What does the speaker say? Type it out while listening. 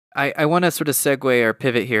I want to sort of segue or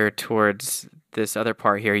pivot here towards this other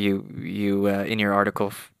part here. You in your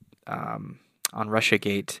article on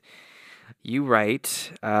RussiaGate, you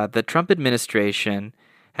write the Trump administration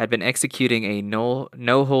had been executing a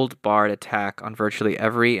no hold barred attack on virtually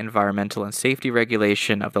every environmental and safety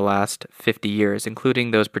regulation of the last 50 years,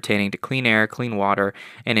 including those pertaining to clean air, clean water,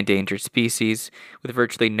 and endangered species, with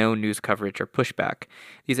virtually no news coverage or pushback.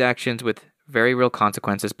 These actions with very real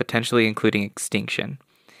consequences, potentially including extinction.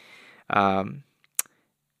 Um,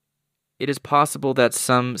 it is possible that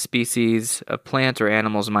some species of plants or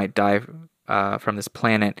animals might die from this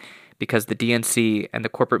planet because the DNC and the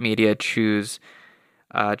corporate media chose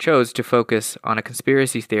to focus on a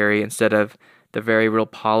conspiracy theory instead of the very real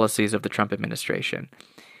policies of the Trump administration.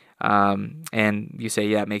 And you say,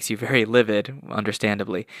 yeah, it makes you very livid,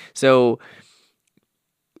 understandably. So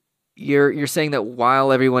you're saying that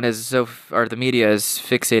while everyone is or the media is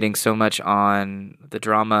fixating so much on the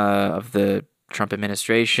drama of the Trump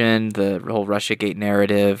administration, the whole RussiaGate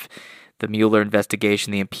narrative, the Mueller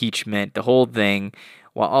investigation, the impeachment, the whole thing,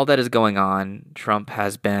 while all that is going on, Trump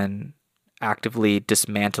has been actively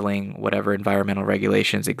dismantling whatever environmental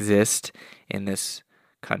regulations exist in this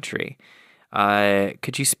country.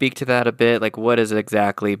 Could you speak to that a bit? Like, what has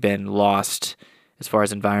exactly been lost as far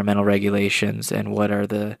as environmental regulations, and what are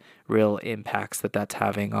the real impacts that that's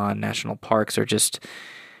having on national parks or just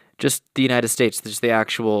the United States, just the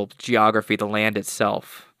actual geography, the land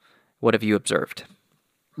itself? What have you observed?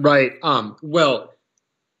 Right. Well,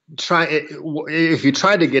 if you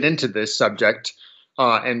try to get into this subject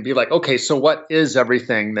and be like, okay, so what is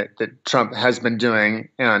everything that Trump has been doing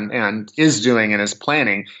and is doing and is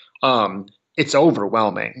planning? It's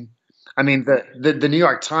overwhelming. I mean, the New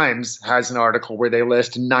York Times has an article where they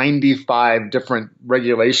list 95 different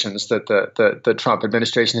regulations that the Trump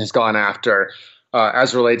administration has gone after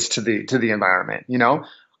as relates to the environment.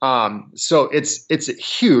 So it's a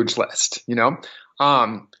huge list.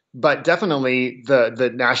 But definitely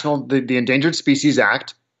the Endangered Species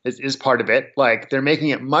Act is part of it. Like, they're making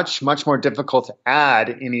it much more difficult to add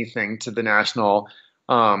anything to the national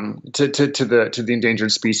to the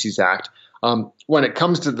Endangered Species Act. When it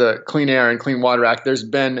comes to the Clean Air and Clean Water Act, there's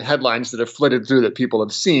been headlines that have flitted through that people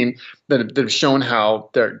have seen that have shown how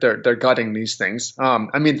they're gutting these things.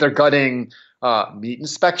 I mean, they're gutting meat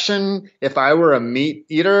inspection. If I were a meat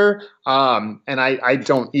eater, and I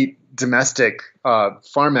don't eat domestic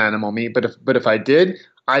farm animal meat, but if I did,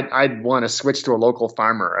 I'd want to switch to a local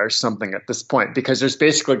farmer or something at this point, because there's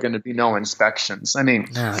basically going to be no inspections. I mean,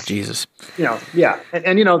 Oh, Jesus. yeah,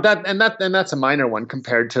 and that's a minor one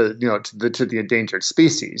compared to the endangered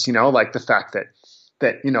species. Like the fact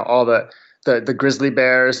that all the grizzly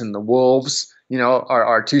bears and the wolves,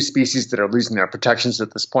 are two species that are losing their protections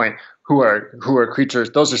at this point. Who are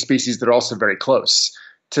creatures? Those are species that are also very close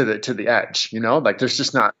to the edge. Like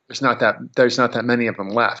there's not that many of them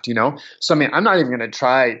left. So I mean, I'm not even going to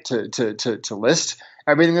try to list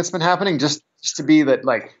everything that's been happening, just to be that,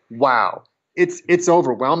 like, wow. It's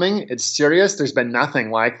overwhelming. It's serious. There's been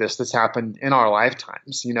nothing like this that's happened in our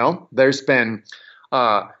lifetimes. There's been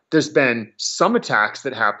some attacks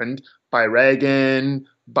that happened by Reagan,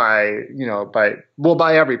 by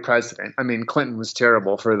every president. I mean, Clinton was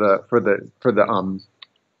terrible for the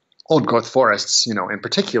old growth forests, in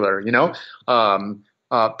particular. People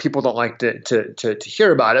don't like to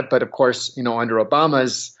hear about it, but of course, under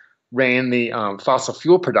Obama's reign, the fossil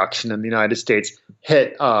fuel production in the United States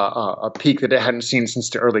hit a peak that it hadn't seen since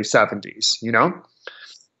the early 70s.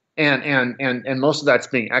 And most of that's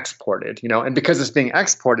being exported. And because it's being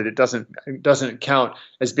exported, it doesn't count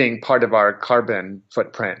as being part of our carbon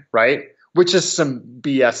footprint, right? Which is some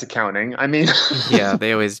BS accounting. I mean, Yeah,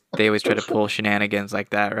 they always try to pull shenanigans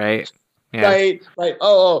like that, right? Yeah. right.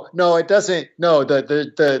 Oh, no, it doesn't. No, we're going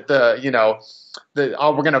to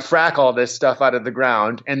frack all this stuff out of the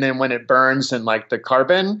ground, and then when it burns and, like, the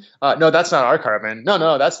carbon, no, that's not our carbon.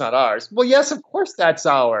 No, that's not ours. Well, yes, of course that's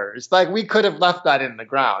ours. Like, we could have left that in the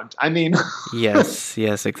ground. I mean, Yes,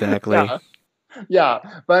 exactly. yeah, yeah.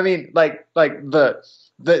 But I mean, like the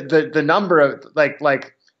number of,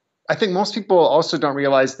 like. I think most people also don't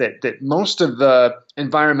realize that most of the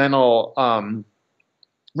environmental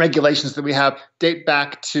regulations that we have date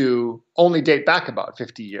back about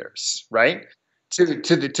 50 years, right? To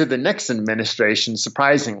the Nixon administration.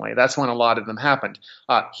 Surprisingly, that's when a lot of them happened.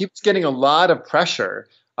 He was getting a lot of pressure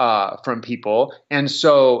from people, and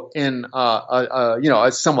so in a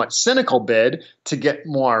somewhat cynical bid to get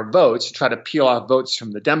more votes, to try to peel off votes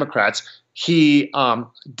from the Democrats, he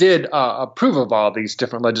did approve of all these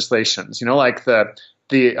different legislations. Like the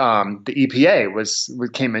the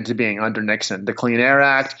EPA came into being under Nixon. The Clean Air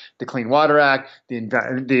Act, the Clean Water Act,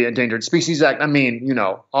 the Endangered Species Act. I mean,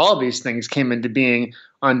 all of these things came into being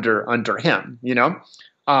under him.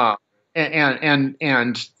 Uh,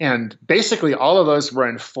 and basically all of those were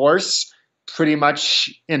in force pretty much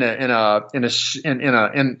in their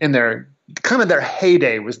kind of their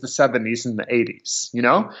heyday was the 70s and the 80s,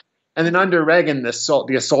 And then under Reagan, the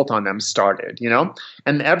assault on them started,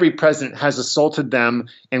 and every president has assaulted them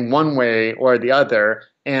in one way or the other,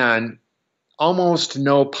 and almost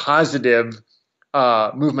no positive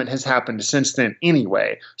movement has happened since then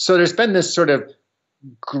anyway. So there's been this sort of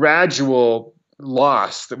gradual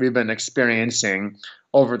loss that we've been experiencing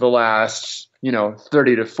over the last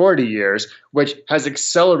 30 to 40 years, which has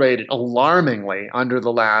accelerated alarmingly under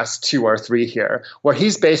the last 2 or 3 here, where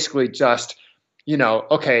he's basically just,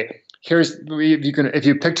 okay, if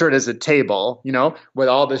you picture it as a table, with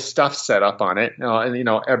all this stuff set up on it, and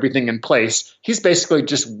everything in place, he's basically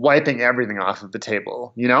just wiping everything off of the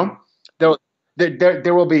table.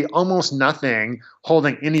 There will be almost nothing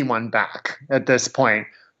holding anyone back at this point,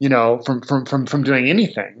 from doing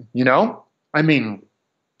anything. I mean,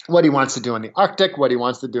 what he wants to do in the Arctic, what he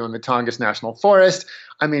wants to do in the Tongass National Forest.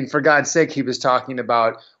 I mean, for God's sake, he was talking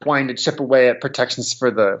about wanting to chip away at protections for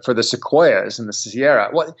the sequoias in the Sierra.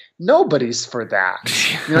 Well, nobody's for that.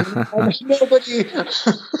 Nobody.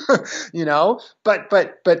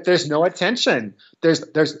 But there's no attention.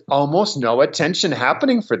 There's almost no attention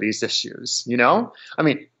happening for these issues. I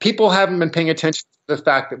mean, people haven't been paying attention to the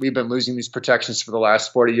fact that we've been losing these protections for the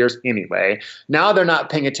last 40 years anyway. Now they're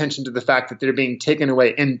not paying attention to the fact that they're being taken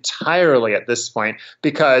away entirely at this point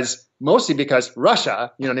mostly because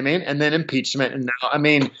Russia, you know what I mean? And then impeachment. And now, I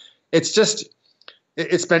mean, it's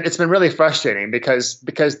been really frustrating because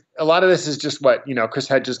a lot of this is just what, Chris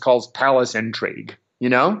Hedges calls palace intrigue,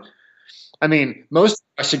 I mean, most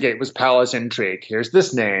of Russiagate was palace intrigue. Here's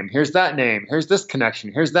this name, here's that name, here's this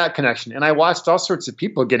connection, here's that connection. And I watched all sorts of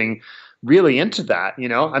people getting really into that,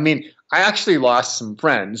 I mean, I actually lost some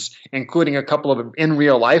friends, including a couple of in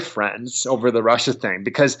real life friends over the Russia thing,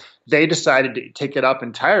 because they decided to take it up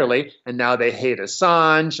entirely. And now they hate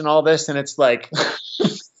Assange and all this. And it's like,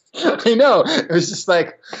 I know, it was just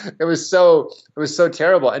like, it was so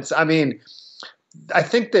terrible. I mean, I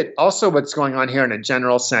think that also what's going on here in a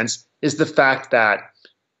general sense is the fact that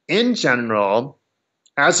in general,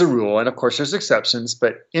 as a rule, and of course there's exceptions,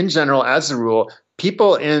 but in general, as a rule,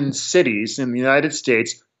 people in cities in the United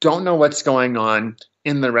States don't know what's going on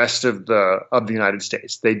in the rest of the United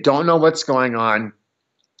States. They don't know what's going on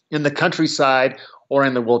in the countryside or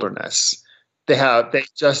in the wilderness.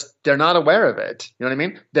 They're not aware of it. You know what I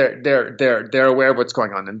mean? They're aware of what's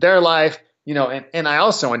going on in their life. And I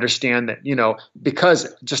also understand that,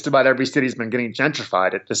 because just about every city's been getting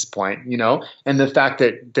gentrified at this point, and the fact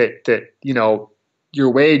that your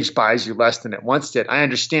wage buys you less than it once did. I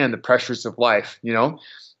understand the pressures of life,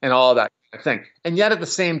 and all of that kind of thing. And yet at the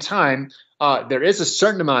same time, there is a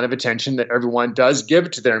certain amount of attention that everyone does give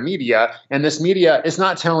to their media. And this media is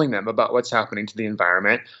not telling them about what's happening to the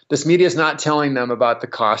environment. This media is not telling them about the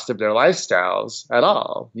cost of their lifestyles at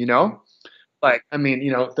all, Like, I mean,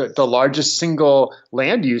 the largest single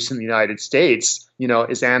land use in the United States,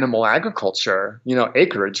 is animal agriculture,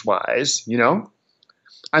 acreage wise,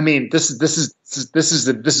 I mean, this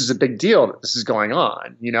is a big deal that this is going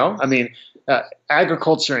on. I mean,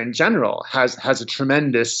 agriculture in general has a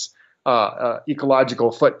tremendous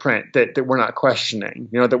ecological footprint that we're not questioning.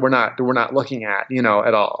 That we're not looking at.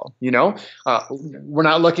 At all. We're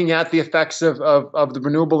not looking at the effects of the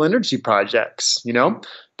renewable energy projects.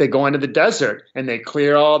 They go into the desert and they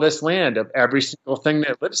clear all this land of every single thing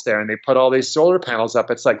that lives there, and they put all these solar panels up.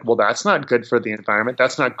 It's like, well, that's not good for the environment.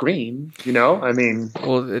 That's not green. I mean,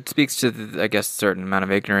 well, it speaks to I guess, a certain amount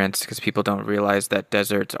of ignorance because people don't realize that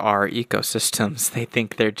deserts are ecosystems. They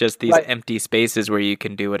think they're just these empty spaces where you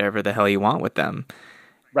can do whatever the hell you want with them.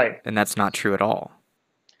 Right. And that's not true at all.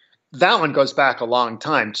 That one goes back a long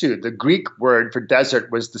time too. The Greek word for desert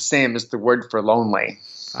was the same as the word for lonely.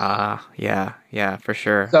 Yeah, for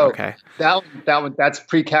sure. So okay. That's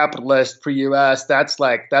pre-capitalist, pre-US. That's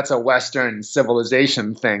a Western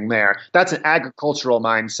civilization thing there. That's an agricultural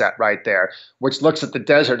mindset right there, which looks at the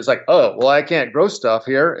desert as like, oh, well, I can't grow stuff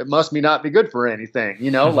here. It must not be good for anything,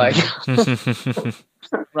 like,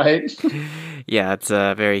 right? Yeah, it's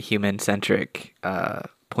a very human-centric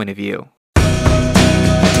point of view.